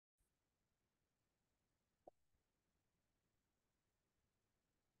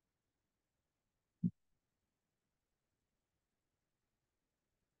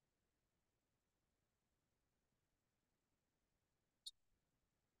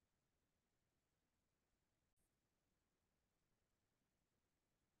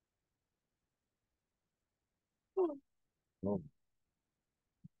Oh,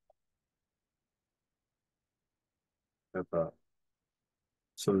 have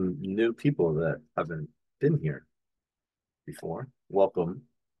some new people that haven't been here before. Welcome,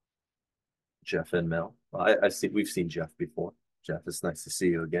 Jeff and Mel. I see we've seen Jeff before. Jeff, it's nice to see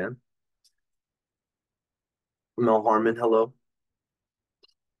you again. Mel Harmon, hello.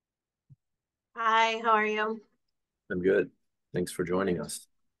 Hi, how are you? I'm good. Thanks for joining us.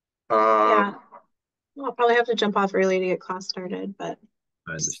 Um, Yeah, well, I'll probably have to jump off early to get class started, but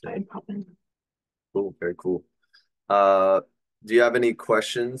I just understand. I'd pop in. Cool, very cool. Uh, do you have any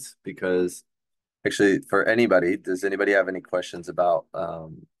questions? Because actually, for anybody, does anybody have any questions about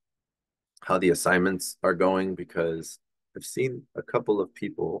how the assignments are going? Because I've seen a couple of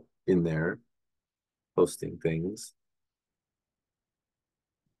people in there posting things.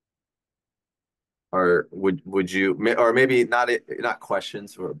 Or would you or maybe not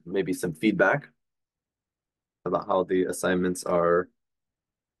questions or maybe some feedback about how the assignments are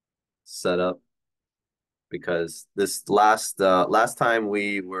set up? Because this last time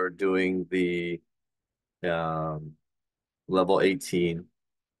we were doing the um, level 18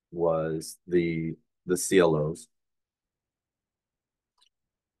 was the CLOs.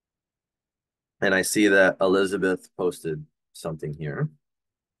 And I see that Elizabeth posted something here.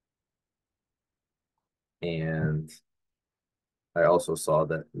 And I also saw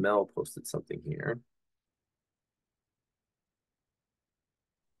that Mel posted something here.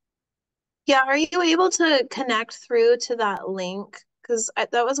 Yeah, are you able to connect through to that link? Because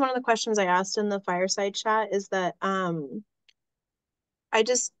that was one of the questions I asked in the fireside chat is that I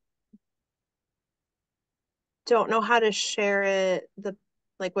just don't know how to share it,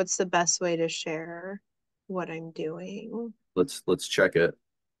 like what's the best way to share what I'm doing? Let's check it.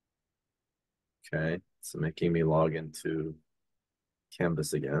 Okay. So making me log into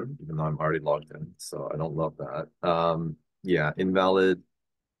Canvas again, even though I'm already logged in. So I don't love that. Yeah, invalid.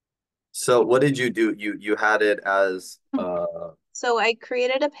 So what did you do? You had it as So I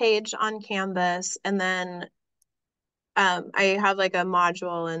created a page on Canvas and then I have like a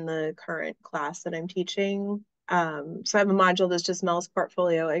module in the current class that I'm teaching. So I have a module that's just Mel's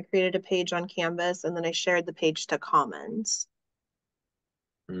portfolio. I created a page on Canvas and then I shared the page to Commons.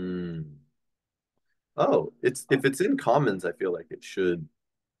 hmm. Oh, it's if it's in Commons, I feel like it should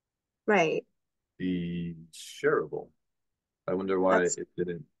Right. be shareable. I wonder why That's it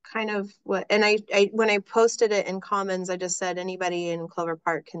didn't. kind of what, and I when I posted it in Commons, I just said anybody in Clover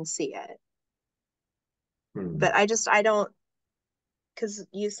Park can see it. Hmm. But I don't, because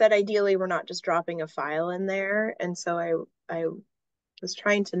you said ideally we're not just dropping a file in there. And so I was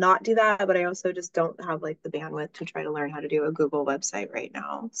trying to not do that, but I also just don't have like the bandwidth to try to learn how to do a Google website right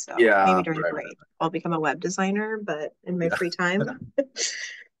now. So maybe Yeah, during the right, break, I'll become a web designer, but in my right. free time,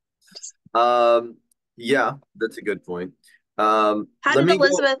 just Yeah. Yeah, that's a good point. how Let did me go.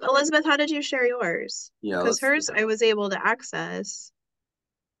 Elizabeth, how did you share yours? Yeah, Because let's hers I was able to access.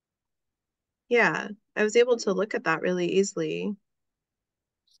 Yeah, I was able to look at that really easily.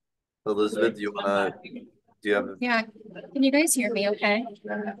 Elizabeth, do you have Yeah, can you guys hear me okay?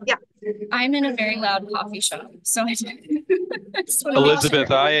 Yeah. I'm in a very loud coffee shop, so I just want to make sure.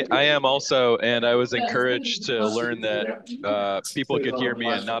 Elizabeth, I am also, and I was encouraged to learn that people could hear me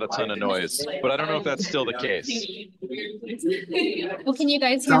and not a ton of noise. But I don't know if that's still the case. Well, can you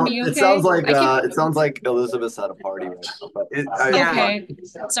guys hear sound me it okay? sounds like I can. it sounds like Elizabeth's at a party right now, but it's Yeah. fine. Okay,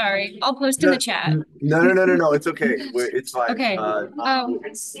 sorry. I'll post in No, the chat. no. It's okay. It's fine. Okay.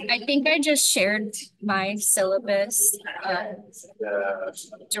 I think I just shared my syllabus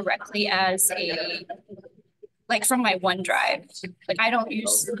directly as a like from my OneDrive. Like I don't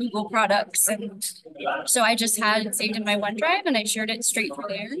use Google products, and so I just had it saved in my OneDrive, and I shared it straight from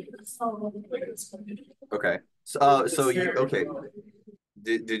there. Okay. So you okay?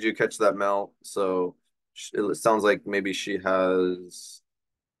 Did you catch that, Mel? So it sounds like maybe she has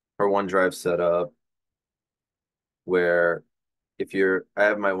her OneDrive set up where if you're, I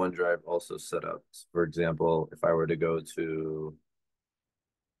have my OneDrive also set up. For example, if I were to go to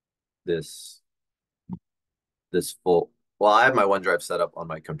this this full, well, I have my OneDrive set up on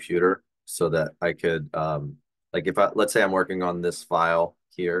my computer so that I could like if I let's say I'm working on this file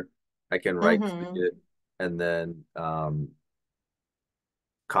here, I can right click Mm-hmm. it and then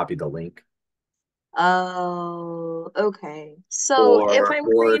copy the link. Oh, okay. So if I'm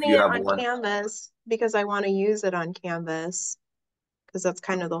Or if creating you it have on one. Canvas because I want to use it on Canvas, because that's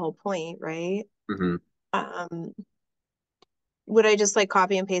kind of the whole point, right? Mhm. Um, would I just like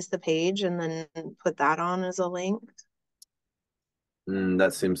copy and paste the page and then put that on as a link?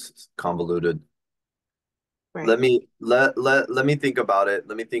 That seems convoluted. Right. Let me think about it.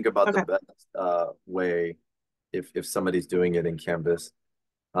 Let me think about the Okay. best way. if somebody's doing it in Canvas.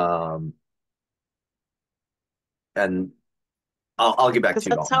 And I'll get back Because to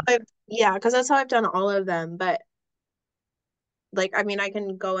you that's how all. because that's how I've done all of them. But like, I mean, I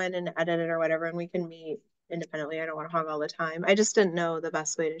can go in and edit it or whatever, and we can meet independently. I don't want to hog all the time. I just didn't know the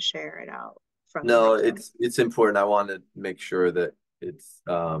best way to share it out from No, my camera. it's important. I want to make sure that it's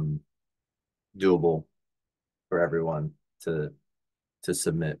doable for everyone to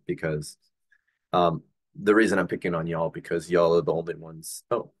submit because the reason I'm picking on y'all because y'all are the only ones.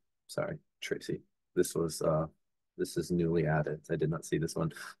 Oh, sorry, Tracy. This is newly added. I did not see this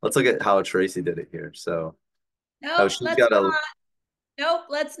one. Let's look at how Tracy did it here. So, oh, Nope, she's let's got a. not. Nope,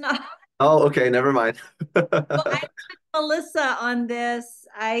 let's not. Oh, okay, never mind. Well, I'm with Melissa on this.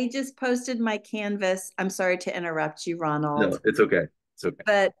 I just posted my Canvas. I'm sorry to interrupt you, No, Ronald, it's okay. It's okay.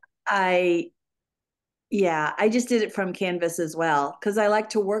 but I just did it from Canvas as well because I like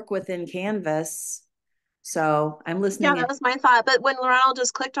to work within Canvas. So I'm listening Yeah, in. that was my thought. But when Ronald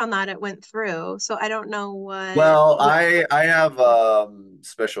just clicked on that, it went through. So I don't know Well, what. I have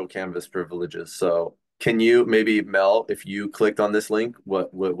special Canvas privileges. So can you maybe Mel, if you clicked on this link,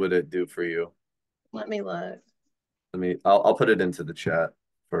 what would it do for you? Let me look. I'll put it into the chat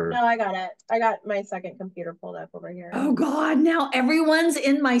for No, I got it. I got my second computer pulled up over here. Oh God, now everyone's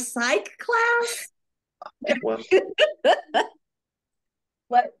in my psych class. well,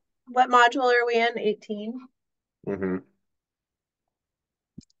 What module are we in? 18? mhm.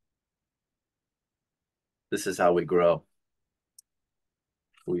 This is how we grow.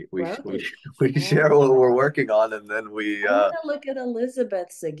 We we Grow. we we share what we're working on and then we I want to look at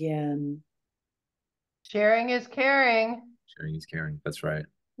Elizabeth's again. Sharing is caring. sharing is caring. That's right.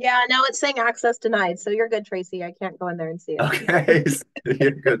 Yeah, now it's saying access denied. So you're good, Tracy. I can't go in there and see it. Okay, so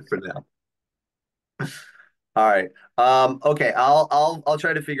you're good for now. All right. Okay, I'll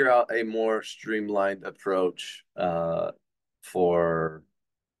try to figure out a more streamlined approach for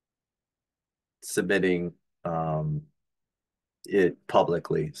submitting it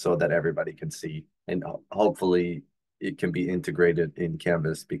publicly so that everybody can see and hopefully it can be integrated in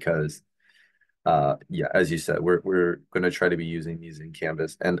Canvas because yeah, as you said, we're going to try to be using these in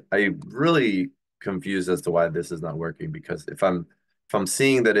Canvas and I'm really confused as to why this is not working because if I'm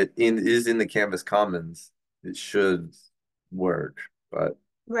seeing that is in the Canvas Commons, it should work, but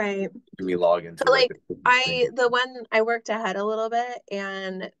Right. let me log into But like like a thing. the one I worked ahead a little bit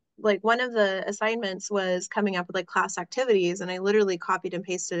and like one of the assignments was coming up with like class activities and I literally copied and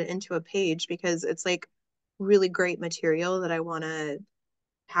pasted it into a page because it's like really great material that I want to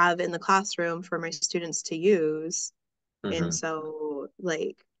have in the classroom for my students to use. And Mhm. so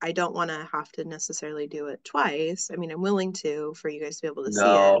like I don't want to have to necessarily do it twice. I mean, I'm willing to for you guys to be able to see it,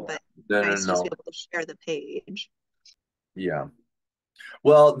 No, but no, it's no, nice to just be no. able to share the page. Yeah.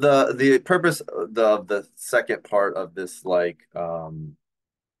 Well, the purpose of the second part of this, like,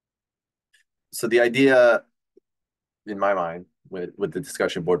 so the idea in my mind with the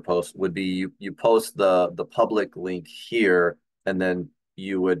discussion board post would be you post the public link here, and then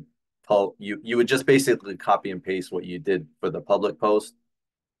you would just basically copy and paste what you did for the public post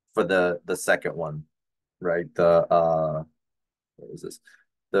for the second one, right? What is this?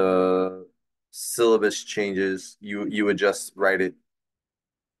 The syllabus changes. You would just write it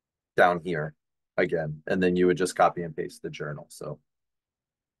down here again, and then you would just copy and paste the journal. So,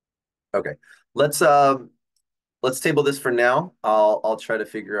 okay, let's table this for now. I'll try to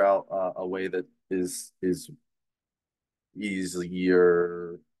figure out a way that is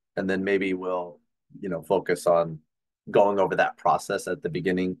easier, and then maybe we'll focus on going over that process at the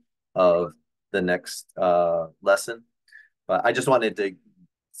beginning of the next lesson. But I just wanted to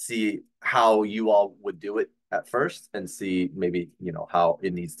see how you all would do it at first and see maybe how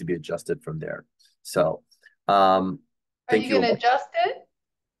it needs to be adjusted from there. So Are thank you going you. to adjust it?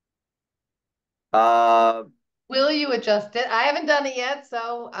 Uh Will you adjust it? I haven't done it yet,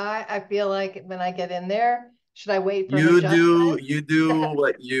 so I feel like when I get in there, should I wait for an adjustment? you do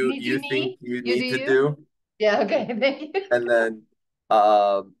what Me you do think me? you You do need to you? do, Yeah, okay, thank you. and then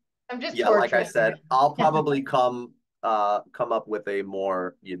um I'm just yeah, like I torturing said, I'll you. probably come up with a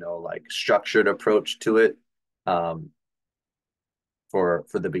more like structured approach to it um for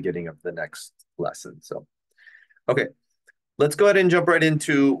the beginning of the next lesson. So okay, let's go ahead and jump right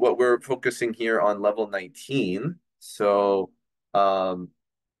into what we're focusing here on level 19. So I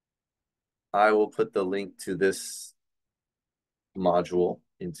will put the link to this module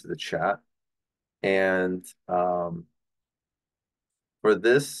into the chat. And for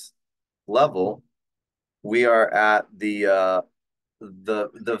this level, we are at the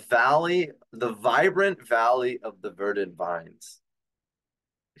valley, the vibrant valley of the verdant vines.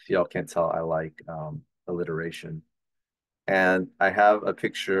 If y'all can't tell, I like alliteration. And I have a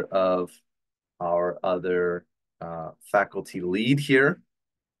picture of our other faculty lead here,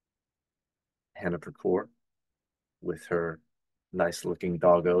 Hannah Percour, with her nice looking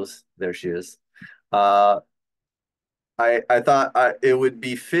doggos. There she is. I thought it would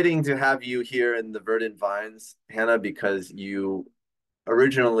be fitting to have you here in the Verdant Vines, Hannah, because you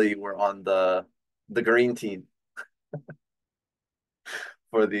originally were on the green team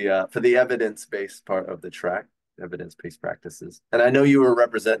for the evidence-based part of the track, evidence-based practices. And I know you were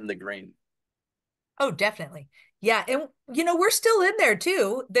representing the green. Oh, definitely. Yeah, and we're still in there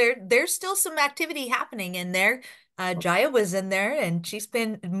too. There's still some activity happening in there. Jaya was in there and she's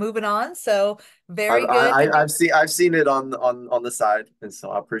been moving on, so very good. I've seen it on the side, and so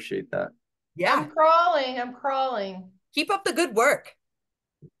I appreciate that. Yeah, I'm crawling. I'm crawling. keep up the good work.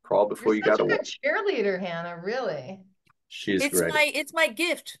 Crawl before You're you such got a to good cheerleader, Hannah, really. She's It's great. it's my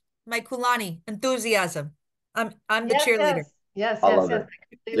gift, my Kulani enthusiasm. I'm the Yes, cheerleader. yes, I yes, love yes. it.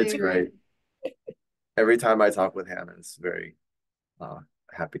 I completely It's agree. great. Every time I talk with Hannah, it's very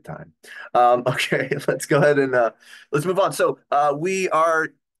happy time. Okay, let's go ahead and let's move on. So we are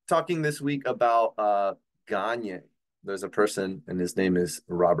talking this week about Gagne. There's a person, and his name is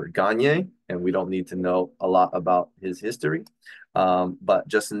Robert Gagne, and we don't need to know a lot about his history, but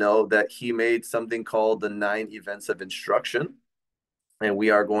just know that he made something called the 9 events of instruction, and we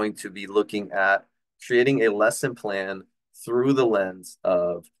are going to be looking at creating a lesson plan through the lens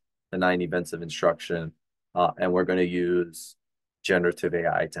of the 9 events of instruction, and we're going to use generative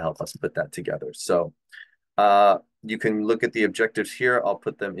AI to help us put that together. So you can look at the objectives here. I'll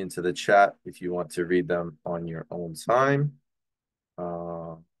put them into the chat if you want to read them on your own time.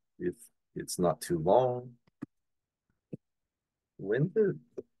 If it's not too long. When did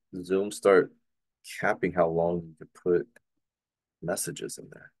Zoom start capping how long you could put messages in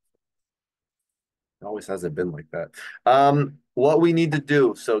there? It always hasn't been like that. What we need to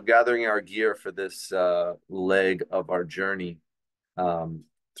do, so gathering our gear for this leg of our journey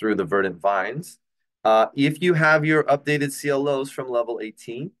through the Verdant Vines. If you have your updated CLOs from level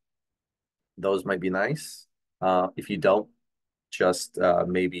 18, those might be nice. If you don't, just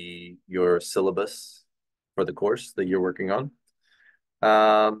maybe your syllabus for the course that you're working on.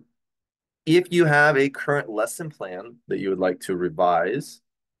 If you have a current lesson plan that you would like to revise,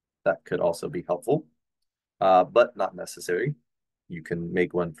 that could also be helpful, but not necessary. You can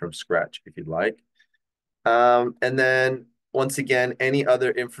make one from scratch if you'd like. And then once again, any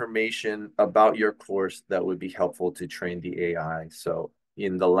other information about your course that would be helpful to train the AI. So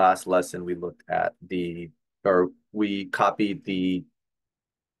in the last lesson, we looked at we copied the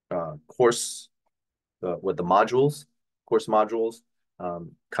course with the modules, course modules,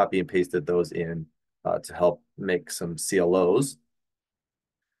 copy and pasted those in to help make some CLOs.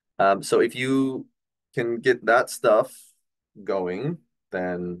 So if you can get that stuff going,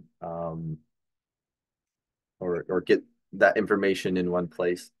 then or get that information in one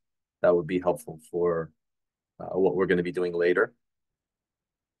place, that would be helpful for what we're going to be doing later.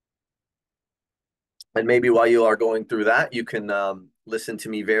 And maybe while you are going through that, you can listen to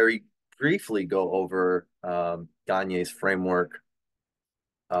me very briefly go over Gagne's framework.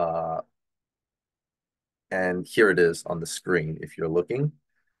 And here it is on the screen if you're looking.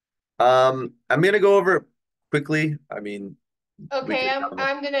 I'm going to go over it quickly. I mean, Okay,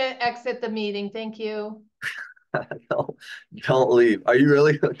 I'm gonna exit the meeting. Thank you. don't leave. Are you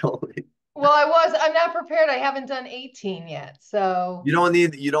really? Don't leave. Well, I'm not prepared. I haven't done 18 yet, so. You don't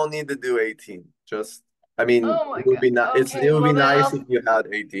need to do 18. Just, I mean, Oh my it would be God. Okay, it would be well then nice if you had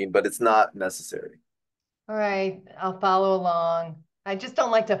 18, but it's not necessary. All right, I'll follow along. I just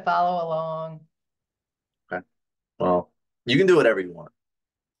don't like to follow along. Okay. Well, you can do whatever you want.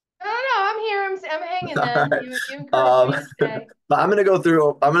 I don't know. I'm here. I'm hanging then. Right. You encouraged me to stay. But I'm gonna go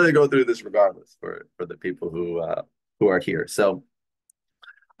through this regardless for the people who are here. So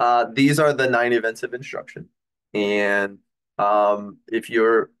these are the 9 events of instruction. And if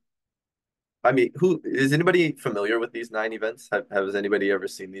you're I mean, who is anybody familiar with these 9 events? Has anybody ever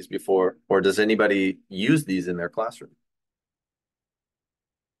seen these before? Or does anybody use these in their classroom?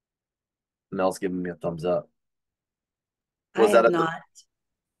 Mel's giving me a thumbs up. I have not.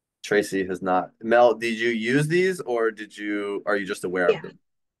 Tracy has not. Mel, did you use these or are you just aware of them?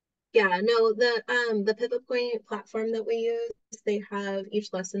 Yeah, no, the Pivot Point platform that we use, they have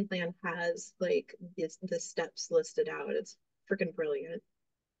each lesson plan has like the steps listed out. It's freaking brilliant.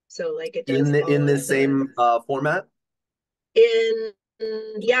 So like it does In the same format?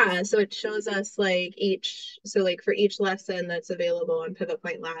 Yeah, so it shows us like for each lesson that's available on Pivot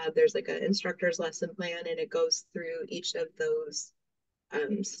Point Lab, there's like an instructor's lesson plan and it goes through each of those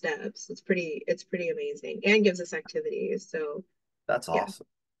steps. It's pretty amazing and gives us activities. So That's yeah. awesome.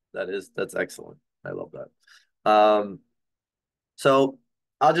 That's excellent. I love that. So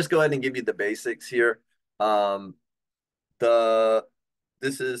I'll just go ahead and give you the basics here. Um, the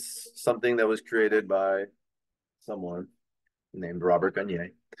this is something that was created by someone named Robert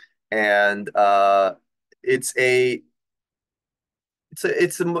Gagne, and it's a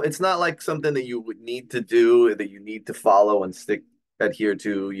it's not like something that you would need to do, that you need to follow and adhere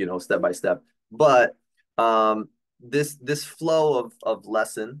to, step by step. But this flow of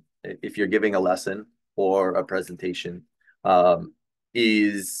lesson, if you're giving a lesson or a presentation, um,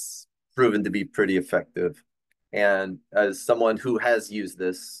 is proven to be pretty effective. And as someone who has used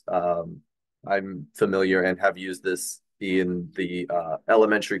this, I'm familiar and have used this in the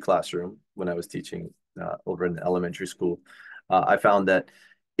elementary classroom when I was teaching over in the elementary school. I found that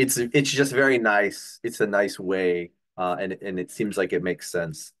it's just very nice. It's a nice way, and it seems like it makes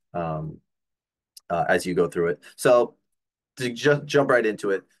sense as you go through it. So to just jump right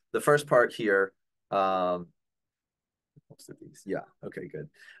into it, the first part here, most of these, yeah, okay, good.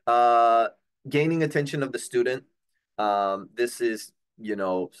 Gaining attention of the student. This is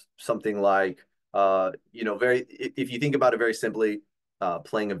something like very, if you think about it very simply,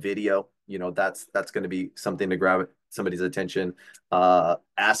 playing a video, that's going to be something to grab somebody's attention.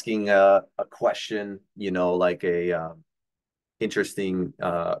 Asking a question, like a interesting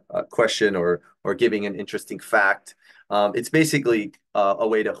a question, or giving an interesting fact. It's basically a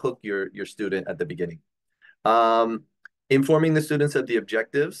way to hook your student at the beginning. Um, Informing the students of the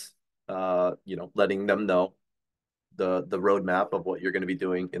objectives, letting them know the roadmap of what you're going to be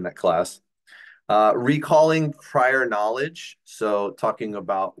doing in that class. Recalling prior knowledge, so talking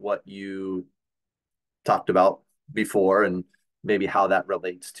about what you talked about before and maybe how that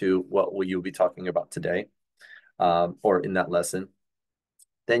relates to what will you be talking about today, or in that lesson.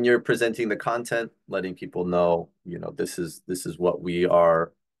 Then you're presenting the content, letting people know, this is what we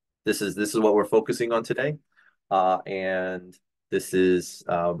are, this is what we're focusing on today, and this is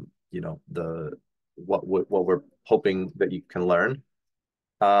the what we're hoping that you can learn.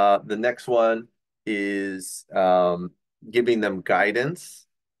 The next one is giving them guidance,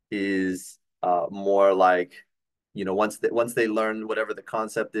 is more like, once they learn whatever the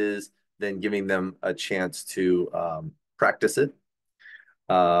concept is, then giving them a chance to practice it.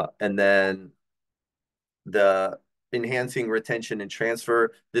 And then the enhancing retention and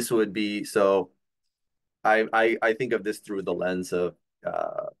transfer, this would be, so I think of this through the lens of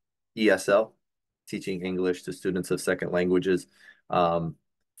ESL, teaching English to students of second languages. Um,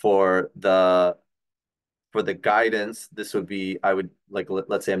 for the guidance, this would be, I would, like,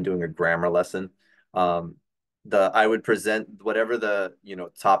 let's say I'm doing a grammar lesson. I would present whatever the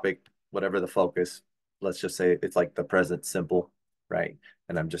topic, whatever the focus. Let's just say it's like the present simple, right?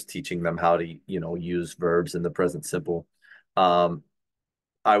 And I'm just teaching them how to use verbs in the present simple. I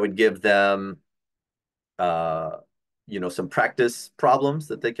would give them uh, some practice problems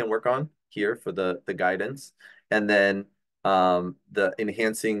that they can work on here for the guidance. And then the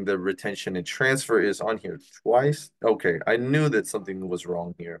enhancing the retention and transfer is on here twice. Okay, I knew that something was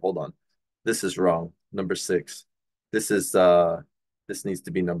wrong here. Hold on. This is wrong. Number 6. This needs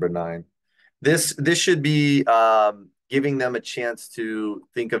to be number 9. This should be giving them a chance to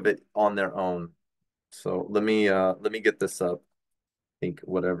think of it on their own. So let me get this up. I think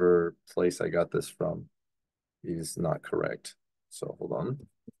whatever place I got this from is not correct. So hold on.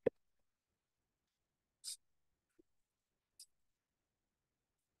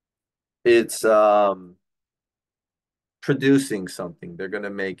 It's producing something. They're gonna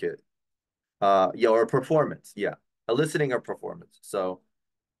make it. Yeah, or performance. Yeah. Eliciting a performance. So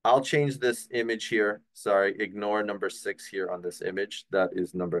I'll change this image here. Sorry, ignore number 6 here on this image. That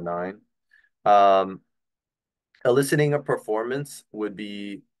is number 9. Eliciting a performance would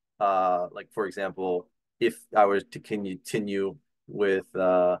be like, for example, if I was to continue with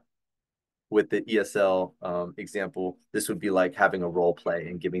the ESL example, this would be like having a role play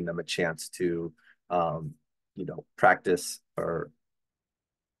and giving them a chance to practice, or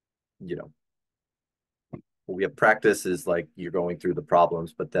we have practice is like you're going through the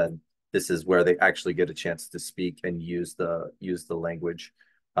problems, but then this is where they actually get a chance to speak and use the language,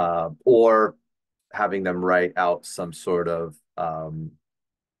 or having them write out some sort of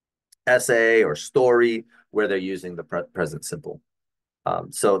essay or story where they're using the present simple.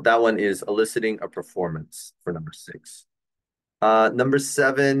 So that one is eliciting a performance for number 6. Number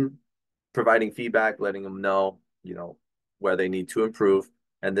 7, providing feedback, letting them know, where they need to improve.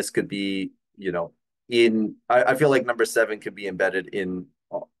 And this could be, I feel like number 7 could be embedded in,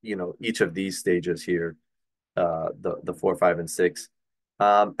 each of these stages here, the 4, 5, and 6.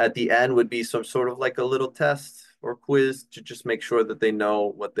 At the end would be some sort of like a little test or quiz to just make sure that they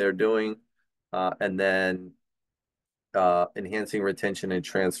know what they're doing. And then enhancing retention and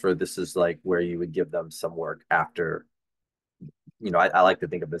transfer, this is like where you would give them some work after. I like to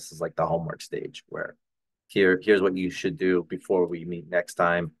think of this as like the homework stage where here's what you should do before we meet next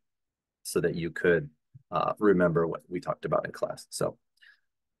time so that you could remember what we talked about in class. So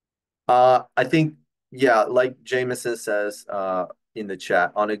I think, yeah, like Jameson says in the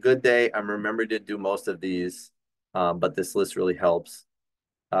chat, on a good day, I'm remembering to do most of these, but this list really helps.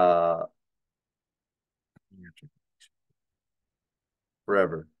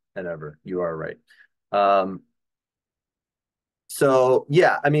 Forever and ever, you are right. So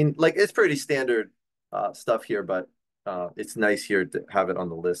yeah, I mean, like it's pretty standard stuff here, but it's nice here to have it on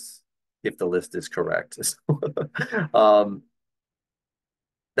the list if the list is correct. um,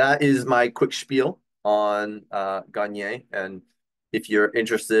 that is my quick spiel on Gagne. And if you're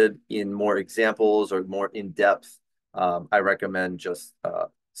interested in more examples or more in depth, I recommend just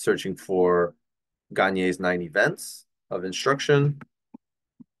searching for Gagne's 9 events of instruction.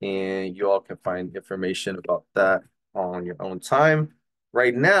 And you all can find information about that on your own time.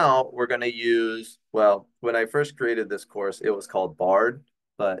 Right now, we're going to use, well, when I first created this course, it was called Bard,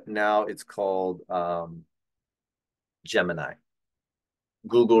 but now it's called Gemini.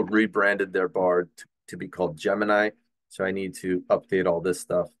 Google rebranded their Bard to be called Gemini, so I need to update all this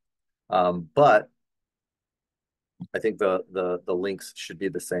stuff. But I think the links should be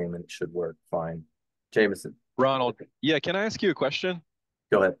the same and it should work fine. Jameson, Ronald, yeah, can I ask you a question?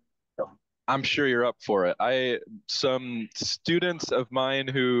 go ahead. I'm sure you're up for it. Some students of mine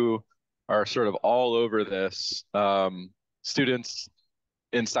who are sort of all over this, students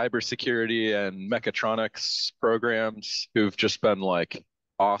in cybersecurity and mechatronics programs who've just been like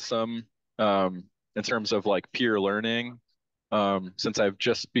awesome in terms of like peer learning. Since I've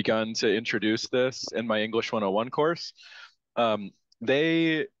just begun to introduce this in my English 101 course,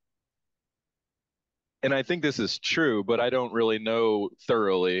 they, and I think this is true, but I don't really know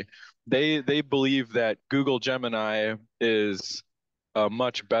thoroughly. They believe that Google Gemini is a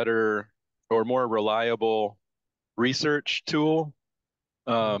much better or more reliable research tool,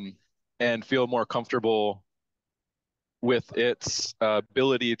 and feel more comfortable with its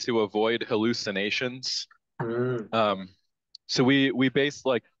ability to avoid hallucinations. Mm. So we based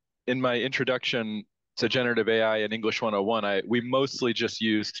like in my introduction to generative AI in English 101, we mostly just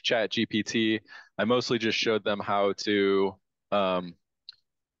used ChatGPT. I mostly just showed them how to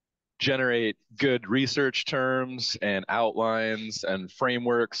generate good research terms and outlines and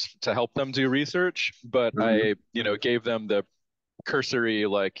frameworks to help them do research. But I, gave them the cursory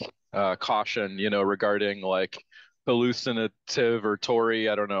like caution, regarding like hallucinative or Tory,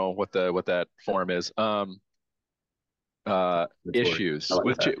 I don't know what that form is. Issues like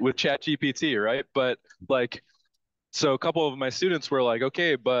with ChatGPT, right? But like, so a couple of my students were like,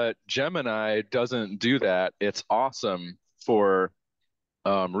 okay, but Gemini doesn't do that. It's awesome for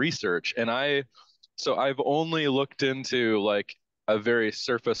research. And so I've only looked into like a very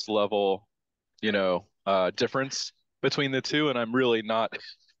surface level, difference between the two, and I'm really not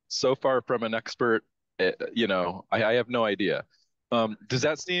so far from an expert. I have no idea. Does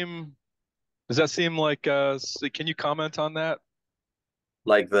that seem like can you comment on that?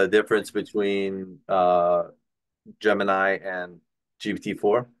 Like the difference between Gemini and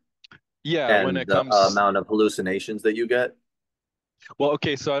GPT-4 Yeah, when and it the comes, amount of hallucinations that you get. well,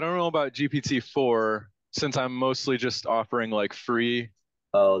 okay, so I don't know about GPT-4 since I'm mostly just offering like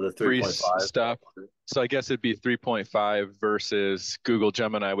Oh, the free 3.5. stuff. So I guess it'd be 3.5 versus Google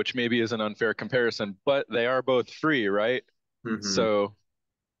Gemini, which maybe is an unfair comparison, but they are both free, right? Mm-hmm. So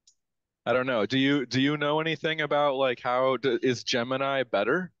I don't know. Do you know anything about like is Gemini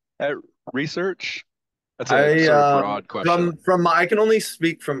better at research? That's a I sort of broad question. from I can only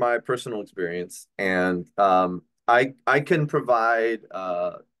speak from my personal experience, and I can provide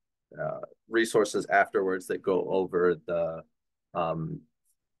resources afterwards that go over um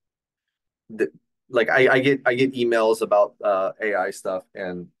the like I get emails about AI stuff,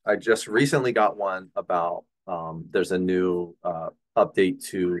 and I just recently got one about there's a new update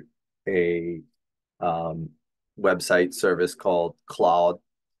to a um, website service called Cloud,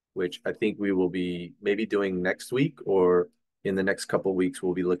 which I think we will be maybe doing next week or in the next couple of weeks.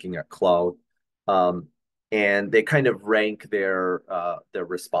 We'll be looking at Cloud, um, and they kind of rank their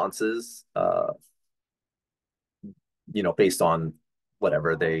responses, based on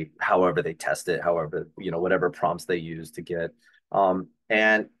however they test it, however, whatever prompts they use to get.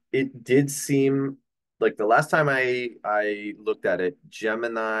 And it did seem like the last time I looked at it,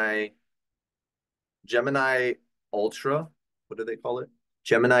 Gemini Ultra, what do they call it?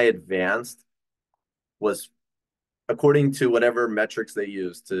 Gemini Advanced was, according to whatever metrics they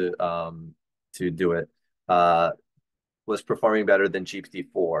used to do it, was performing better than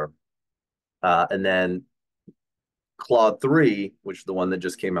GPT-4. And then Claude 3, which is the one that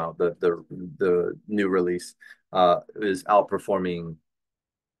just came out, the new release, is outperforming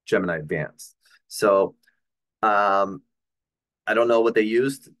Gemini Advanced. So I don't know what they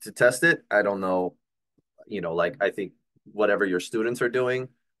used to test it. I don't know, like I think whatever your students are doing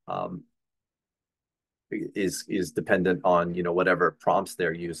is dependent on, whatever prompts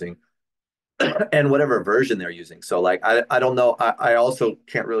they're using and whatever version they're using. So like I don't know. I also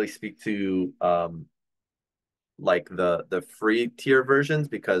can't really speak to like the free tier versions,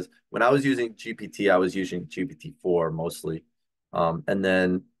 because when I was using GPT, I was using GPT-4 mostly. And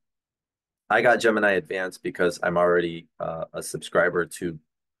then I got Gemini Advanced because I'm already a subscriber to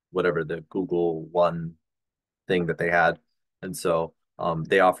whatever the Google One thing that they had. And so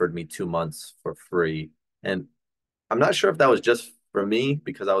they offered me 2 months for free. And I'm not sure if that was just for me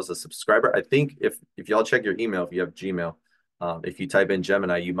because I was a subscriber. I think if y'all check your email, if you have Gmail, if you type in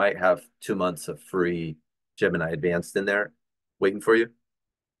Gemini, you might have 2 months of free Gemini Advanced in there waiting for you.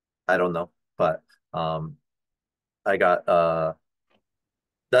 I don't know, but I got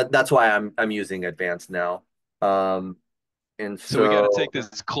that's why I'm using Advanced now. And So we got to so take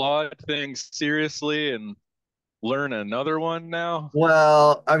this Claude thing seriously and learn another one now.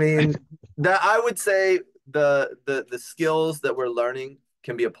 well, I mean, that I would say the skills that we're learning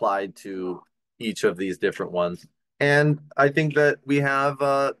can be applied to each of these different ones. And I think that we have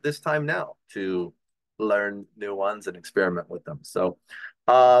this time now to learn new ones and experiment with them. So,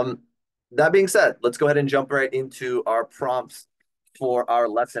 um, that being said, let's go ahead and jump right into our prompts for our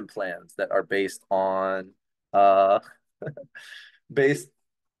lesson plans that are based on uh based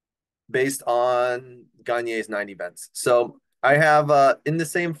based on Gagne's 9 events. So I have in the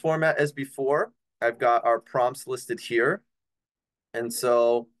same format as before, I've got our prompts listed here. And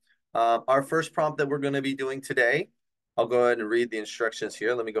so our first prompt that we're going to be doing today, I'll go ahead and read the instructions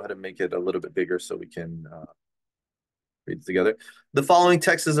here. Let me go ahead and make it a little bit bigger so we can read it together. The following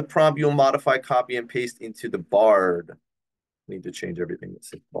text is a prompt you'll modify, copy, and paste into the Bard. I need to change everything that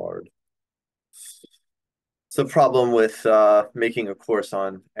says Bard. It's a problem with making a course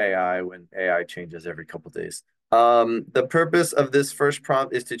on AI when AI changes every couple of days. The purpose of this first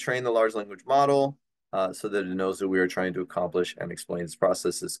prompt is to train the large language model so that it knows what we are trying to accomplish and explain its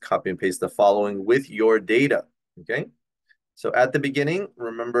processes. Copy and paste the following with your data. Okay. So at the beginning,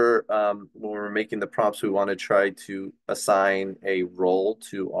 remember when we're making the prompts, we want to try to assign a role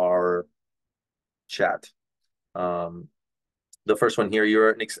to our chat. The first one here,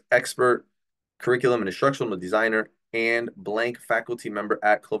 you're an expert curriculum and instructional designer and blank faculty member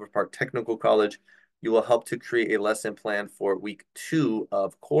at Clover Park Technical College. You will help to create a lesson plan for week 2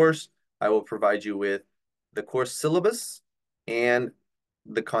 of course. I will provide you with the course syllabus and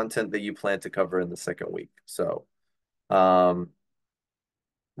the content that you plan to cover in the second week. So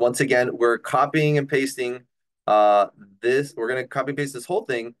once again, we're copying and pasting this. We're going to copy and paste this whole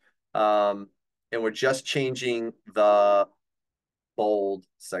thing. And we're just changing the bold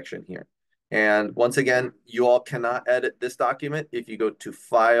section here. And once again, you all cannot edit this document. If you go to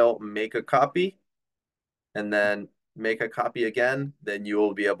File, Make a Copy, and then make a copy again, then you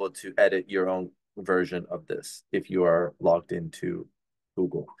will be able to edit your own version of this if you are logged into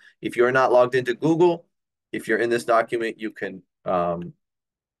Google. If you're not logged into Google, if you're in this document, you can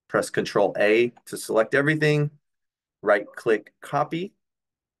press Control A to select everything, right-click Copy,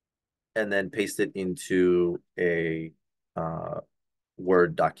 and then paste it into a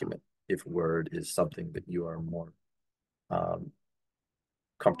Word document if Word is something that you are more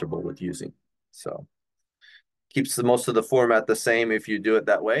comfortable with using. So keeps most of the format the same if you do it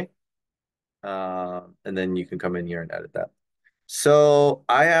that way. And then you can come in here and edit that. So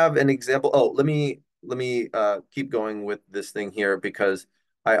I have an example. Oh, let me keep going with this thing here, because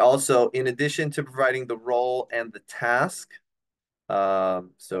I also, in addition to providing the role and the task,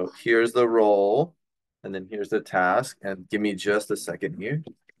 so here's the role and then here's the task, and give me just a second here.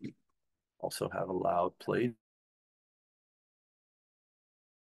 Also have a loud play.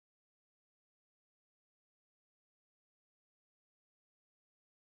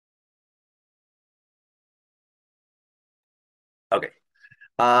 Okay.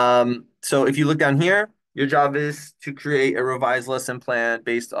 So if you look down here, your job is to create a revised lesson plan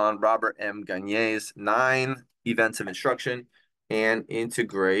based on Robert M. Gagne's 9 events of instruction and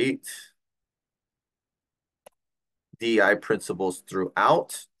integrate DI principles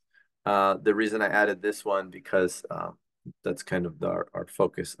throughout. The reason I added this one because that's kind of our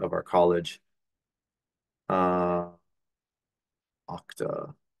focus of our college.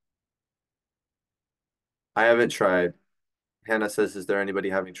 Okta. I haven't tried. Hannah says, is there anybody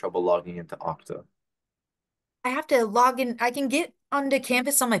having trouble logging into Okta? I have to log in. I can get onto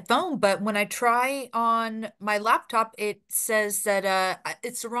Canvas on my phone, but when I try on my laptop, it says that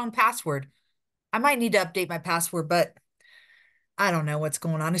it's the wrong password. I might need to update my password, but I don't know what's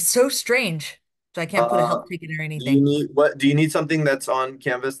going on. It's so strange. So I can't put a Uh, help ticket or do you anything. need what? Do you need something that's on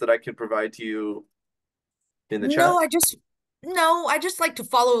Canvas that I can provide to you in the chat? No, I just like to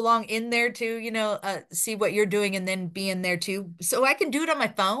follow along in there too, see what you're doing and then be in there too. So I can do it on my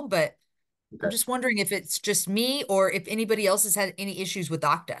phone, but I'm Okay. just wondering if it's just me or if anybody else has had any issues with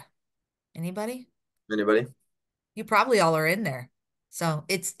Okta. Anybody? Anybody? You probably all are in there. So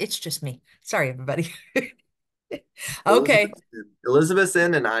it's just me. Sorry, everybody. Okay, Elizabeth's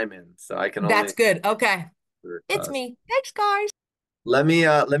in and I'm in, so I can that's only. good. Okay. It's me. Thanks, guys. Let me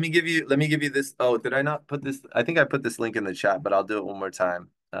give you this. Oh, did I not put this? I think I put this link in the chat, but I'll do it one more time.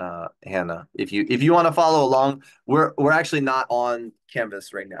 Hannah, if you want to follow along, we're actually not on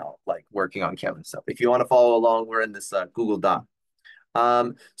Canvas right now, like working on Canvas stuff. If you want to follow along, we're in this Google Doc.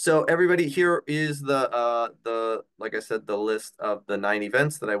 So everybody, here is the like I said, the list of the 9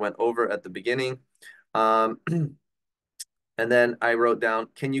 events that I went over at the beginning. And then I wrote down,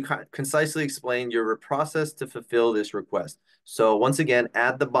 can you concisely explain your process to fulfill this request? So once again,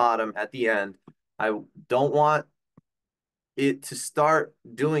 at the bottom, at the end, I don't want it to start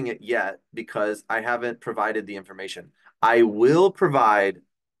doing it yet because I haven't provided the information. I will provide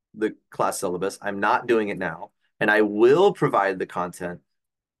the class syllabus. I'm not doing it now. And I will provide the content.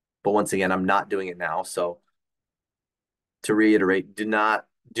 But once again, I'm not doing it now. So to reiterate, do not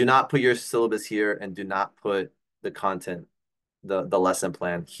put your syllabus here and do not put the content, the lesson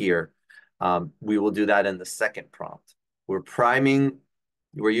plan here. We will do that in the second prompt. We're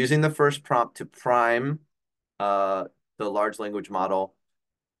using the first prompt to prime the large language model.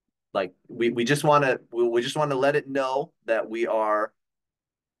 Like we just want to let it know that we are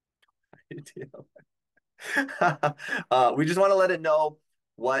we just want to let it know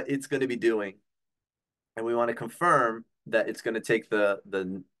what it's going to be doing, and we want to confirm that it's going to take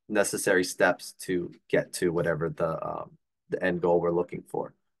the necessary steps to get to whatever the end goal we're looking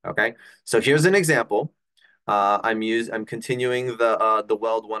for. Okay, so here's an example. I'm continuing the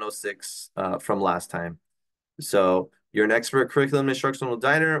Weld 106 from last time. So you're an expert curriculum instructional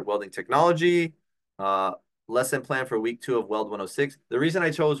designer, welding technology, uh, lesson plan for week 2 of Weld 106. The reason I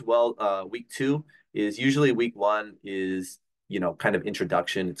chose week 2 is usually week 1 is, kind of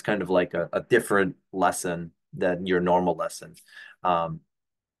introduction. It's kind of like a different lesson than your normal lesson.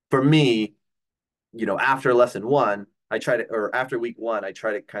 For me, after lesson 1, or after week 1, I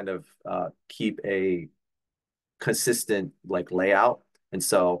try to kind of keep a consistent like layout. And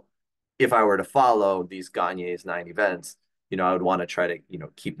so if I were to follow these Gagne's 9 events, I would want to try to,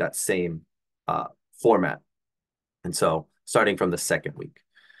 keep that same format. And so starting from the second week.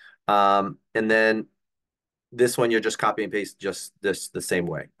 And then this one, you're just copy and paste just this the same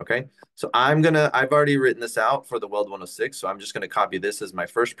way. Okay. So I've already written this out for the Weld 106. So I'm just going to copy this as my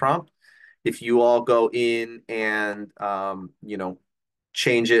first prompt. If you all go in and,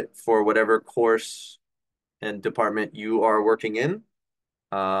 change it for whatever course and department you are working in,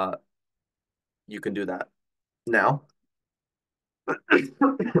 you can do that now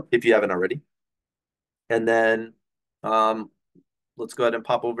if you haven't already. And then let's go ahead and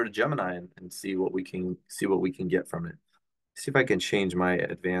pop over to Gemini and see what we can get from it. See if I can change my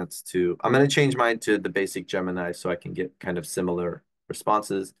advanced to, I'm going to change mine to the basic Gemini so I can get kind of similar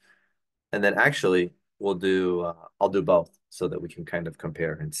responses. And then actually I'll do both so that we can kind of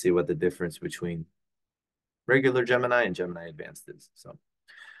compare and see what the difference between regular Gemini and Gemini Advanced is. So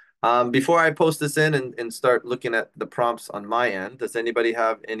before I post this in and start looking at the prompts on my end, does anybody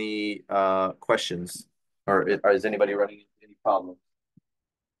have any questions, or is anybody running into any problems?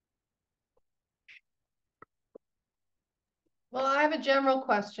 Well, I have a general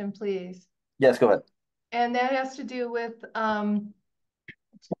question, please. Yes, go ahead. And that has to do with,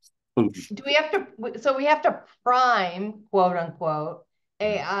 do we have to, so we have to prime, quote unquote,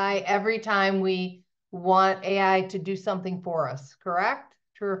 AI every time we want AI to do something for us, correct?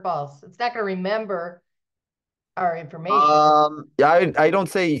 True or false? It's not going to remember our information. Yeah, I wouldn't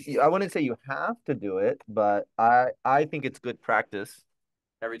say you have to do it, but I think it's good practice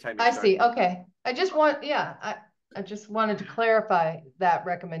every time you I start. see. Okay. I just wanted to clarify that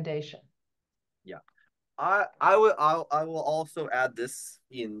recommendation. Yeah. I will also add this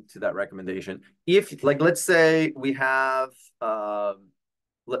into that recommendation. If let's say we have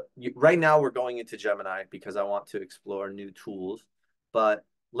right now we're going into Gemini because I want to explore new tools, but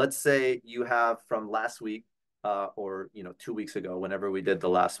let's say you have from last week or 2 weeks ago, whenever we did the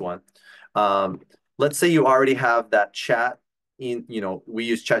last one. Let's say you already have that chat in, we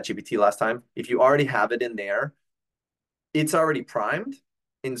used ChatGPT last time. If you already have it in there, it's already primed.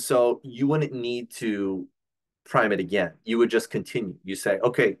 And so you wouldn't need to prime it again. You would just continue. You say,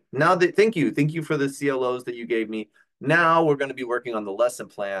 okay, now that thank you for the CLOs that you gave me. Now we're going to be working on the lesson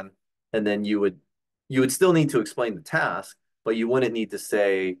plan. And then you would still need to explain the task, but you wouldn't need to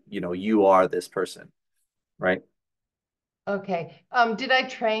say, you are this person, right? Okay. Did I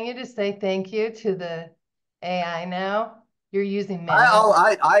train you to say thank you to the AI now? You're using manual.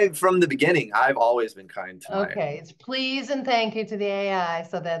 I from the beginning, I've always been kind to my. Okay, it's please and thank you to the AI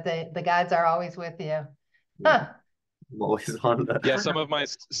so that the guides are always with you. Huh. I'm always on that. Yeah, some of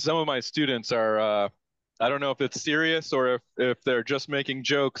my students are I don't know if it's serious or if they're just making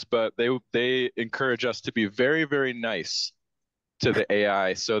jokes, but they encourage us to be very, very nice to the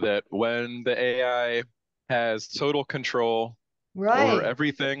AI so that when the AI has total control over Right.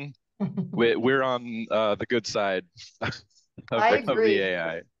 everything, we're on the good side I of the agree.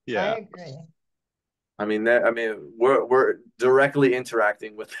 AI. I Yeah. agree. I mean, we're directly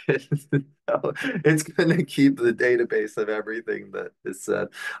interacting with it. So it's going to keep the database of everything that is said.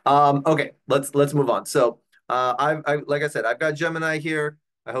 Okay, let's move on. So, like I said, I've got Gemini here.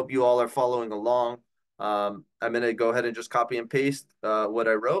 I hope you all are following along. I'm going to go ahead and just copy and paste what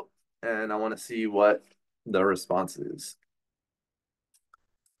I wrote, and I want to see what the response is.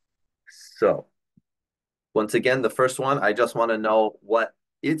 So, once again, the first one, I just want to know what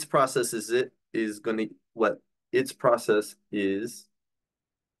its process what its process is,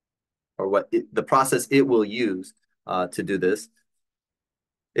 or the process it will use to do this.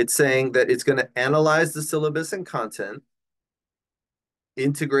 It's saying that it's going to analyze the syllabus and content,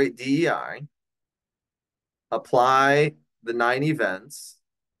 integrate DEI, apply the 9 events.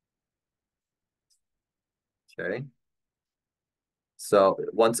 Okay. So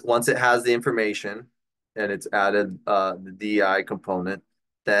once it has the information and it's added the DEI component,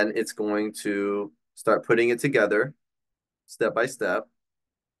 then it's going to start putting it together step by step,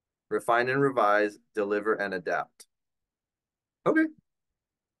 refine and revise, deliver and adapt. Okay.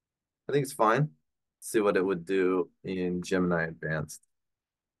 I think it's fine. Let's see what it would do in Gemini Advanced.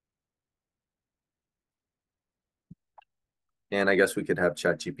 And I guess we could have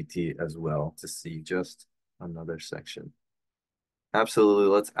ChatGPT as well to see just another section. Absolutely.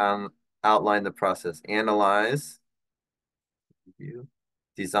 Let's outline the process. Analyze, review,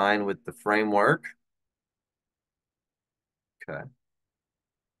 design with the framework. Okay.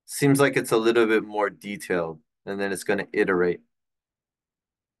 Seems like it's a little bit more detailed, and then it's going to iterate.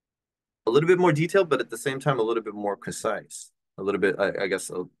 A little bit more detailed, but at the same time, a little bit more concise. A little bit, I guess,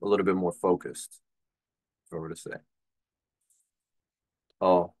 a little bit more focused, if I were to say.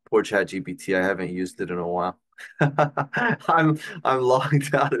 Oh, poor ChatGPT. I haven't used it in a while. I'm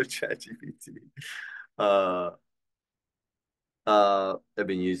logged out of ChatGPT. I've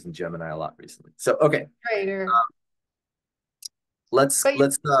been using Gemini a lot recently. So okay, Trader. let's But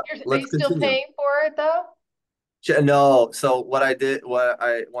let's are you still continue. paying for it though? No, so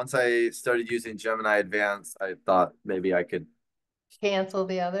once I started using Gemini Advanced, I thought maybe I could Cancel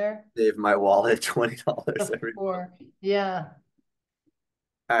the other? save my wallet $20 every month. Or yeah.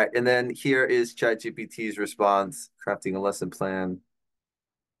 All right, and then here is ChatGPT's response: crafting a lesson plan,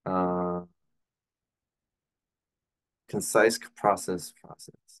 concise process.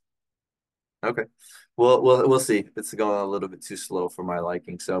 Okay, we'll see. It's going a little bit too slow for my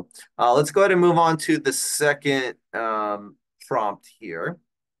liking. So let's go ahead and move on to the second prompt here.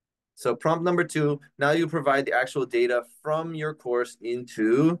 So prompt number 2, now you provide the actual data from your course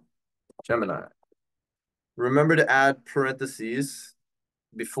into Gemini. Remember to add parentheses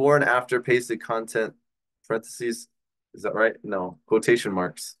before and after pasted content. Parentheses, is that right? No, quotation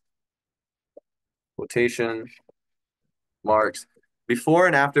marks. Quotation marks before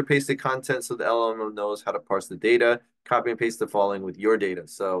and after pasted content so the LLM knows how to parse the data. Copy and paste the following with your data.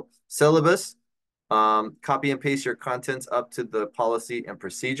 So syllabus, copy and paste your contents up to the policy and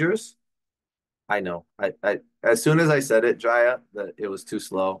procedures. I know. I as soon as I said it, Jaya, that it was too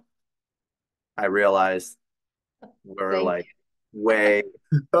slow, I realized we're Thank like way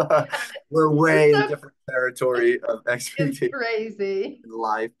we're way in so- different territory of It's expectation crazy. in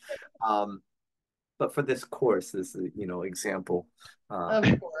life. But for this course, this example. Of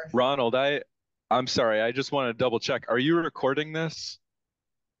course. Ronald, I'm sorry, I just want to double check. Are you recording this?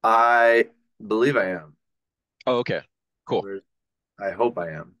 I believe I am. Oh, okay. Cool. I hope I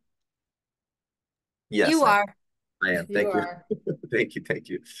am. Yes, You are. I am. You Thank you. are. Thank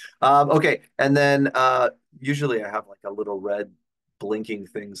you. Okay. And then usually I have like a little red blinking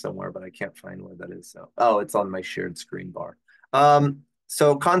thing somewhere, but I can't find where that is. So, oh, it's on my shared screen bar.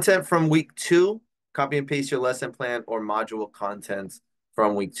 So content from week 2, copy and paste your lesson plan or module contents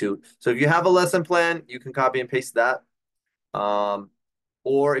from week 2. So if you have a lesson plan, you can copy and paste that.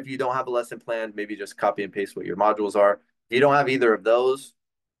 Or if you don't have a lesson plan, maybe just copy and paste what your modules are. If you don't have either of those,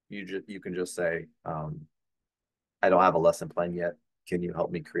 you can just say, I don't have a lesson plan yet. Can you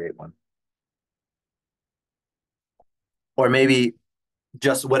help me create one? Or maybe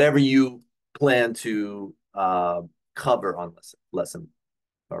just whatever you plan to cover on lesson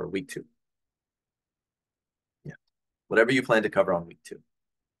or week 2. Yeah, whatever you plan to cover on week 2.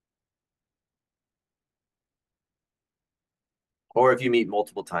 Or if you meet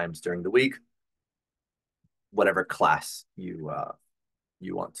multiple times during the week, whatever class you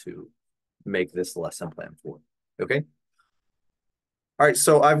want to make this lesson plan for. Okay. All right,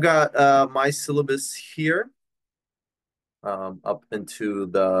 so I've got my syllabus here. Up into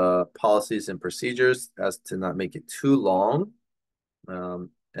the policies and procedures as to not make it too long. And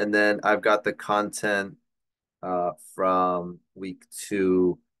then I've got the content from week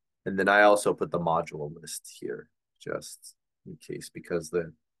 2. And then I also put the module list here just in case, because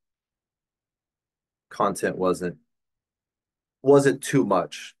the content wasn't too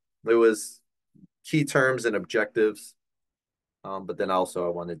much. There was key terms and objectives, but then also I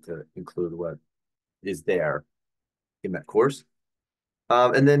wanted to include what is there in that course.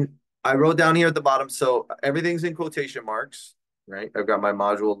 And then I wrote down here at the bottom, so everything's in quotation marks, right? I've got my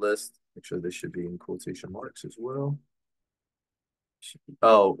module list. Actually, this should be in quotation marks as well.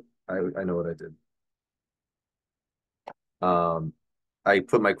 Oh, I know what I did. I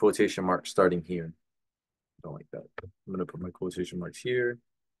put my quotation marks starting here. I don't like that. I'm gonna put my quotation marks here.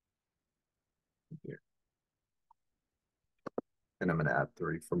 Here. And I'm gonna add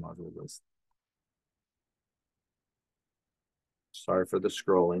 3 for module list. Sorry for the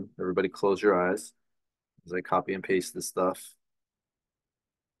scrolling. Everybody close your eyes as I copy and paste this stuff.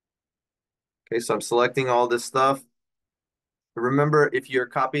 Okay, so I'm selecting all this stuff. Remember, if you're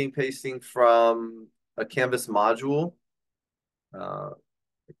copying pasting from a Canvas module,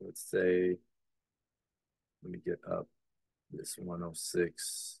 let's say, let me get up this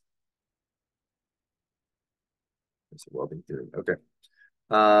 106. It's a welding theory. Okay.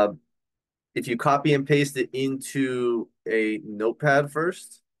 If you copy and paste it into a notepad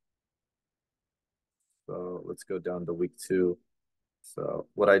first. So let's go down to week 2. So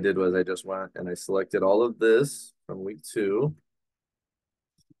what I did was I just went and I selected all of this from week 2.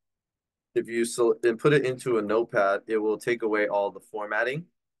 If you and put it into a notepad, it will take away all the formatting,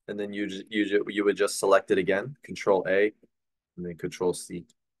 and then you would just select it again, Control A, and then Control C.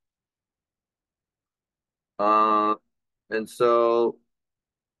 And so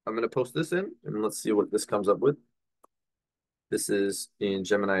I'm gonna post this in, and let's see what this comes up with. This is in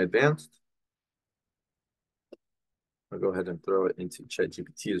Gemini Advanced. I'll go ahead and throw it into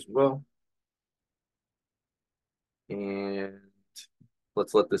ChatGPT as well. And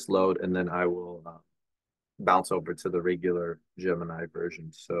let's let this load, and then I will bounce over to the regular Gemini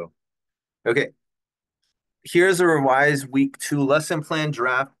version. So, okay. Here's a revised week 2 lesson plan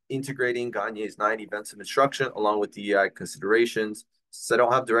draft integrating Gagne's 9 events of instruction along with DEI considerations. Since I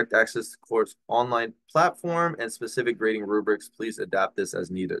don't have direct access to the course online platform and specific grading rubrics, please adapt this as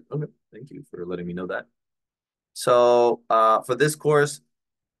needed. Okay, thank you for letting me know that. So for this course,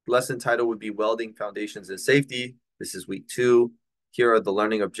 lesson title would be Welding Foundations and Safety. This is week 2. Here are the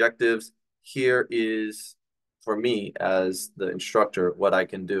learning objectives. Here is, for me as the instructor, what I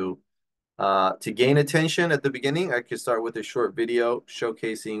can do. To gain attention at the beginning, I could start with a short video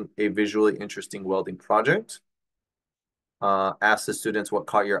showcasing a visually interesting welding project. Ask the students what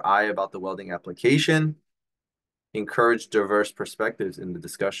caught your eye about the welding application. Encourage diverse perspectives in the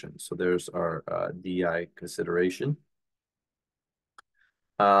discussion. So there's our DEI consideration.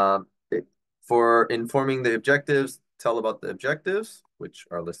 For informing the objectives, tell about the objectives, which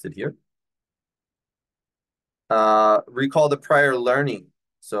are listed here. Recall the prior learning.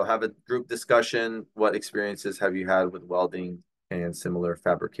 So have a group discussion. What experiences have you had with welding and similar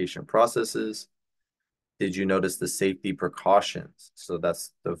fabrication processes? Did you notice the safety precautions? So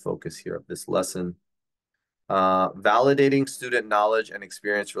that's the focus here of this lesson. Validating student knowledge and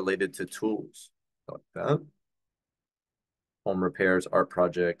experience related to tools. Like that. Home repairs, art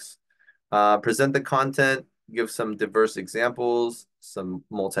projects. Present the content, give some diverse examples, some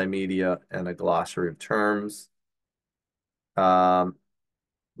multimedia, and a glossary of terms.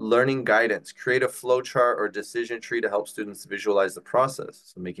 Learning guidance, create a flow chart or decision tree to help students visualize the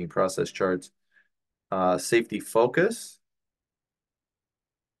process. So making process charts. Safety focus.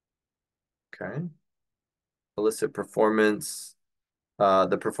 Okay. Elicit performance.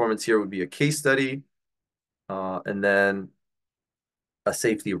 The performance here would be a case study, and then a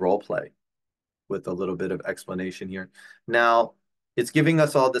safety role play with a little bit of explanation here. Now, it's giving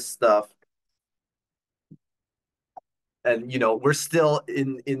us all this stuff, and we're still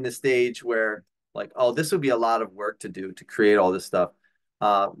in the stage where like, oh, this would be a lot of work to do to create all this stuff.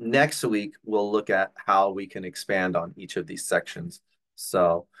 Next week, we'll look at how we can expand on each of these sections.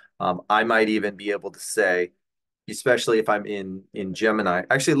 So I might even be able to say, especially if I'm in Gemini.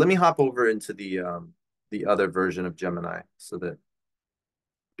 Actually, let me hop over into the other version of Gemini so that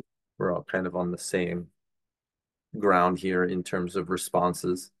we're all kind of on the same ground here in terms of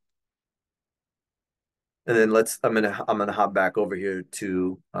responses. And then I'm gonna hop back over here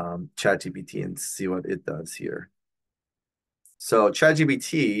to ChatGPT and see what it does here. So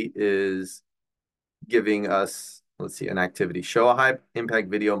ChatGPT is giving us, let's see, an activity. Show a high impact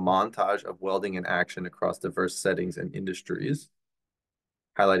video montage of welding in action across diverse settings and industries,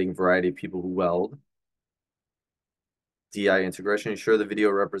 highlighting a variety of people who weld. DI integration, ensure the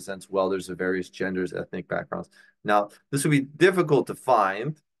video represents welders of various genders, ethnic backgrounds. Now, this would be difficult to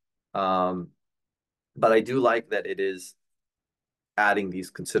find, but I do like that it is adding these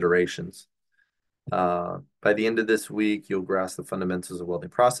considerations. By the end of this week, you'll grasp the fundamentals of welding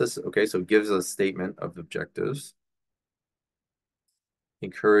process. Okay, so it gives a statement of objectives.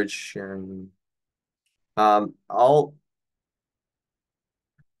 Encourage sharing. I'll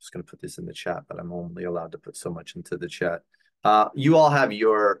just going to put this in the chat, but I'm only allowed to put so much into the chat. You all have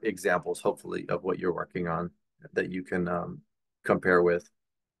your examples, hopefully, of what you're working on that you can compare with.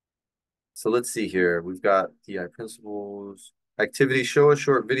 So let's see here. We've got DI principles. Activity, show a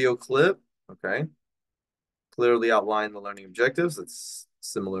short video clip. Okay. Clearly outline the learning objectives. That's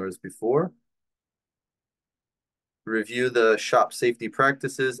similar as before. Review the shop safety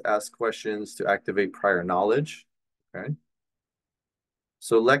practices. Ask questions to activate prior knowledge. Okay.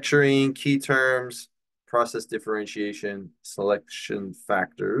 So lecturing, key terms, process differentiation, selection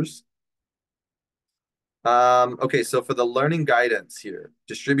factors. Okay, so for the learning guidance here,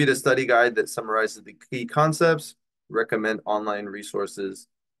 distribute a study guide that summarizes the key concepts, recommend online resources.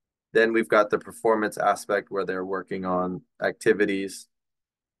 Then we've got the performance aspect where they're working on activities.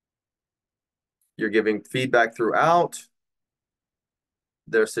 You're giving feedback throughout.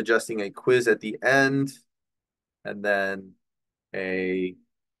 They're suggesting a quiz at the end, and then a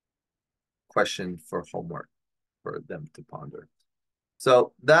question for homework for them to ponder.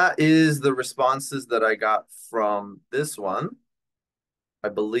 So that is the responses that I got from this one. I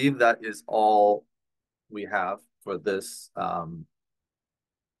believe that is all we have for this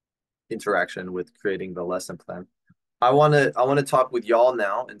interaction with creating the lesson plan. I want to talk with y'all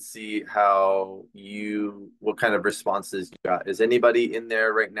now and see what kind of responses you got. Is anybody in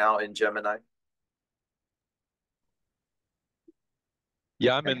there right now in Gemini?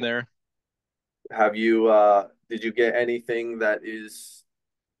 Yeah, I'm in there. Did you get anything that is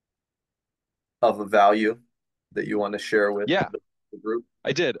of a value that you want to share with the group?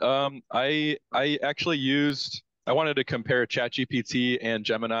 I did. I actually I wanted to compare ChatGPT and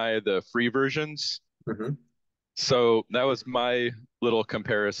Gemini, the free versions. Mm-hmm. So that was my little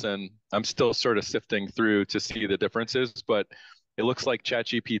comparison. I'm still sort of sifting through to see the differences, but it looks like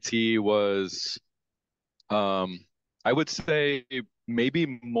ChatGPT was, I would say,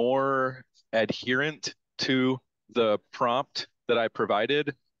 maybe more adherent to the prompt that I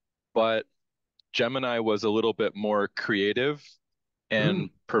provided, but Gemini was a little bit more creative and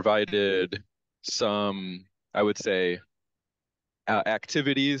provided some, I would say,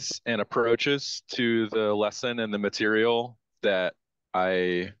 activities and approaches to the lesson and the material that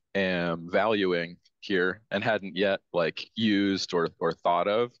I am valuing here and hadn't yet like used or thought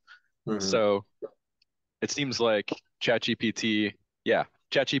of. So it seems like ChatGPT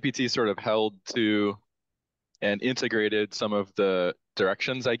sort of held to and integrated some of the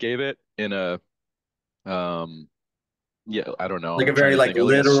directions I gave it in a I don't know. Like I'm a very trying to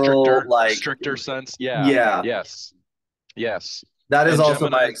think, literal, stricter sense. Yeah. Yeah. Yes. That is And also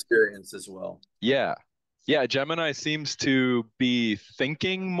Gemini, my experience as well. Yeah. Gemini seems to be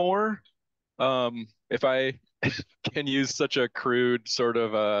thinking more. If I can use such a crude sort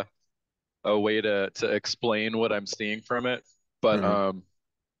of a way to explain what I'm seeing from it. But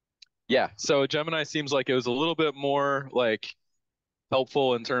so Gemini seems like it was a little bit more like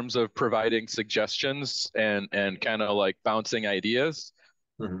helpful in terms of providing suggestions and kind of like bouncing ideas,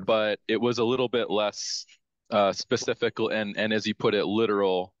 but it was a little bit less specific and as you put it,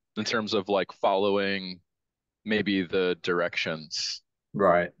 literal in terms of like following maybe the directions.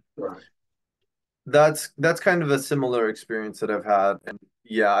 Right. That's kind of a similar experience that I've had, and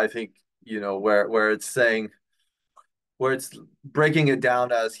yeah, I think where it's saying where it's breaking it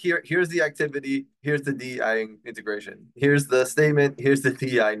down as here's the activity, here's the DI integration, here's the statement, here's the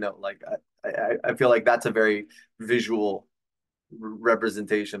DI note. Like I feel like that's a very visual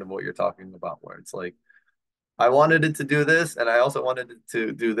representation of what you're talking about, where it's like I wanted it to do this, and I also wanted it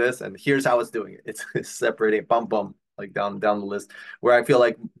to do this, and here's how it's doing it. It's separating bum bum like down the list. Where I feel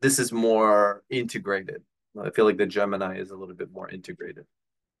like this is more integrated. I feel like the Gemini is a little bit more integrated.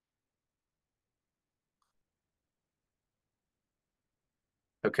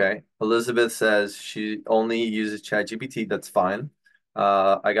 Okay. Elizabeth says she only uses ChatGPT. That's fine.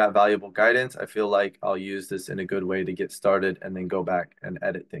 I got valuable guidance. I feel like I'll use this in a good way to get started and then go back and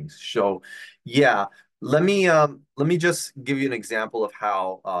edit things. So yeah, let me just give you an example of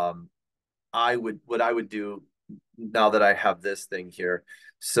how what I would do now that I have this thing here.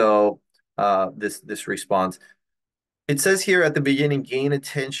 So this response. It says here at the beginning, gain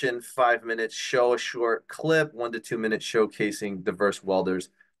attention, 5 minutes, show a short clip, 1 to 2 minutes showcasing diverse welders.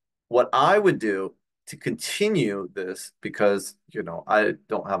 What I would do to continue this, because I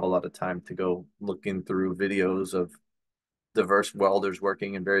don't have a lot of time to go looking through videos of diverse welders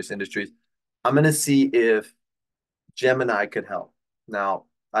working in various industries, I'm going to see if Gemini could help. Now,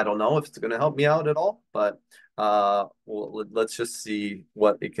 I don't know if it's going to help me out at all, but let's just see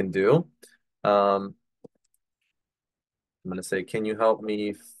what it can do. I'm going to say, can you help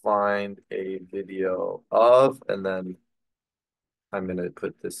me find a video of, and then I'm going to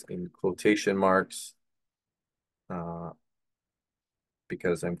put this in quotation marks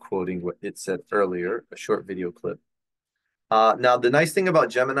because I'm quoting what it said earlier, a short video clip. Now, the nice thing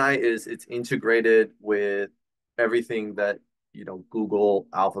about Gemini is it's integrated with everything that, Google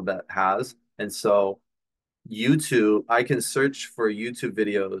Alphabet has. And so YouTube, I can search for YouTube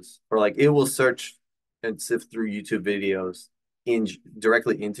videos, or like it will search and sift through YouTube videos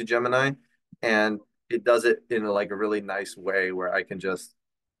directly into Gemini, and it does it in like a really nice way where I can just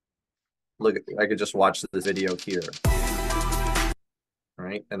watch this video here,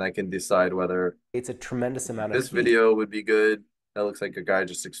 right? And I can decide whether it's a tremendous amount of this video would be good. That looks like a guy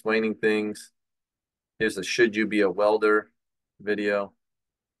just explaining things. Here's a should you be a welder video.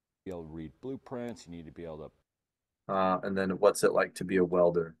 Be able to read blueprints. You need to be able to. And then what's it like to be a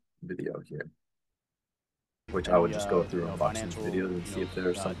welder video here, which I would just go through and watch these videos and see if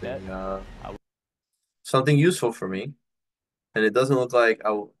there's something useful for me. And it doesn't look like,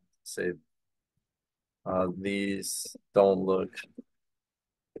 I will say these don't look,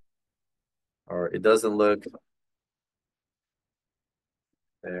 or it doesn't look,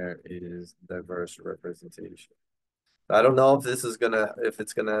 there is diverse representation. I don't know if it's gonna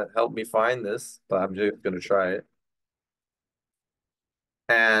help me find this, but I'm just gonna try it.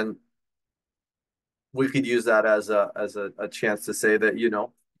 And we could use that as a chance to say that,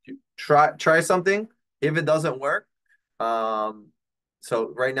 try something. If it doesn't work,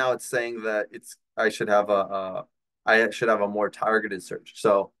 so right now it's saying that I should have a more targeted search.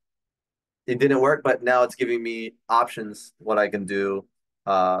 So it didn't work, but now it's giving me options what I can do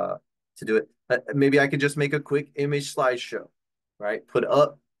to do it. Maybe I could just make a quick image slideshow, right? Put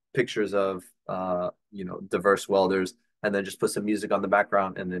up pictures of diverse welders, and then just put some music on the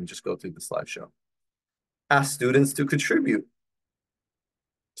background, and then just go through the slideshow. Ask students to contribute.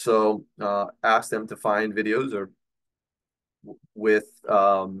 So ask them to find videos or with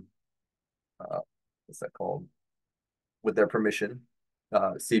what's that called? With their permission.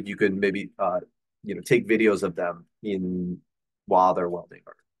 See if you could maybe take videos of them while they're welding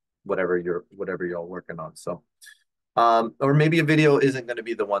or whatever you're working on. So or maybe a video isn't going to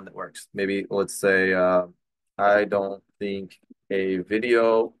be the one that works. Maybe let's say I don't think a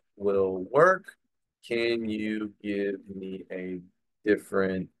video will work. Can you give me a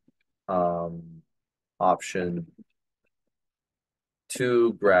different option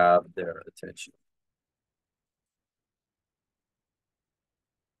to grab their attention?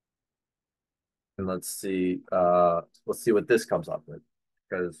 And let's see what this comes up with,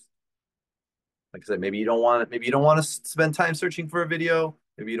 because like I said, maybe you don't want to spend time searching for a video.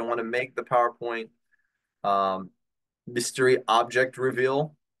 Maybe you don't want to make the PowerPoint. Mystery object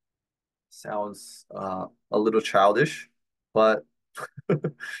reveal sounds a little childish, but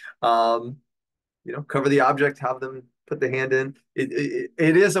cover the object, have them put the hand in.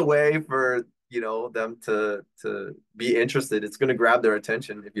 It is a way for them to be interested. It's going to grab their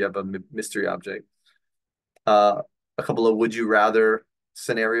attention if you have a mystery object. A couple of would you rather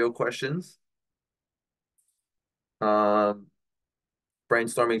scenario questions. Brainstorming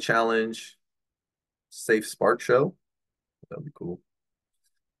challenge, safe spark show. That'd be cool.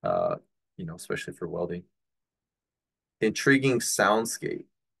 Especially for welding. Intriguing soundscape.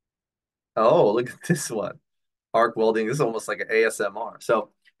 Oh, look at this one. arc welding. This is almost like an ASMR. So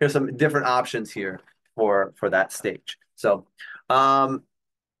here's some different options here for that stage. So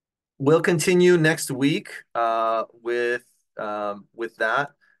we'll continue next week with that.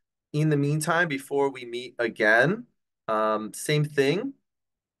 In the meantime, before we meet again, same thing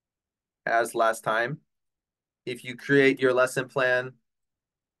as last time. If you create your lesson plan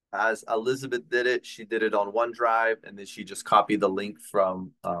as Elizabeth did it, she did it on OneDrive, and then she just copied the link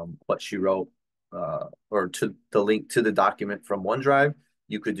from what she wrote or to the link to the document from OneDrive.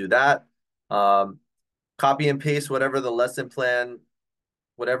 You could do that. Copy and paste whatever the lesson plan,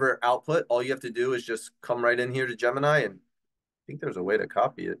 whatever output. All you have to do is just come right in here to Gemini, and I think there's a way to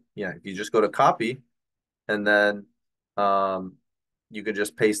copy it. Yeah, if you just go to copy, and then you can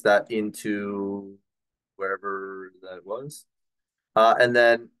just paste that into wherever that was. And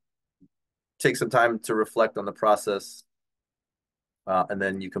then take some time to reflect on the process. And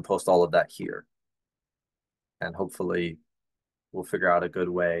then you can post all of that here. And hopefully we'll figure out a good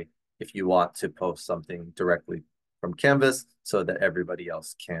way if you want to post something directly from Canvas so that everybody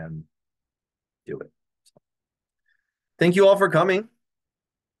else can do it. So, thank you all for coming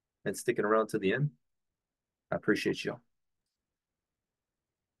and sticking around to the end. I appreciate you.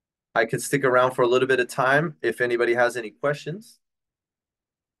 I could stick around for a little bit of time if anybody has any questions.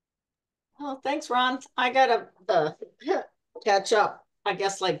 Oh, thanks, Ron. I gotta catch up, I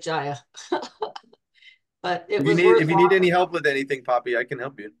guess, like Jaya. But it was if you need any help with anything, Poppy, I can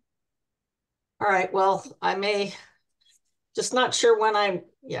help you. All right. Well, I may just not sure when I'm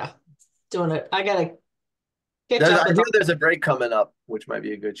doing it. I gotta catch up. I hear there's a break coming up, which might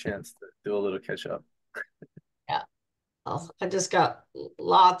be a good chance to do a little catch up. Yeah. Well, I just got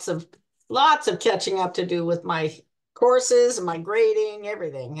lots of catching up to do with my courses and my grading,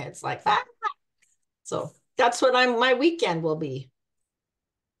 everything. It's like that. So that's what my weekend will be.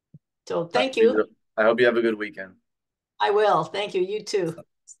 So thank you. I hope you have a good weekend. I will. Thank you. You too.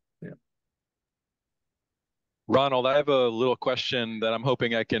 Yeah. Ronald, I have a little question that I'm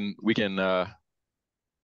hoping we can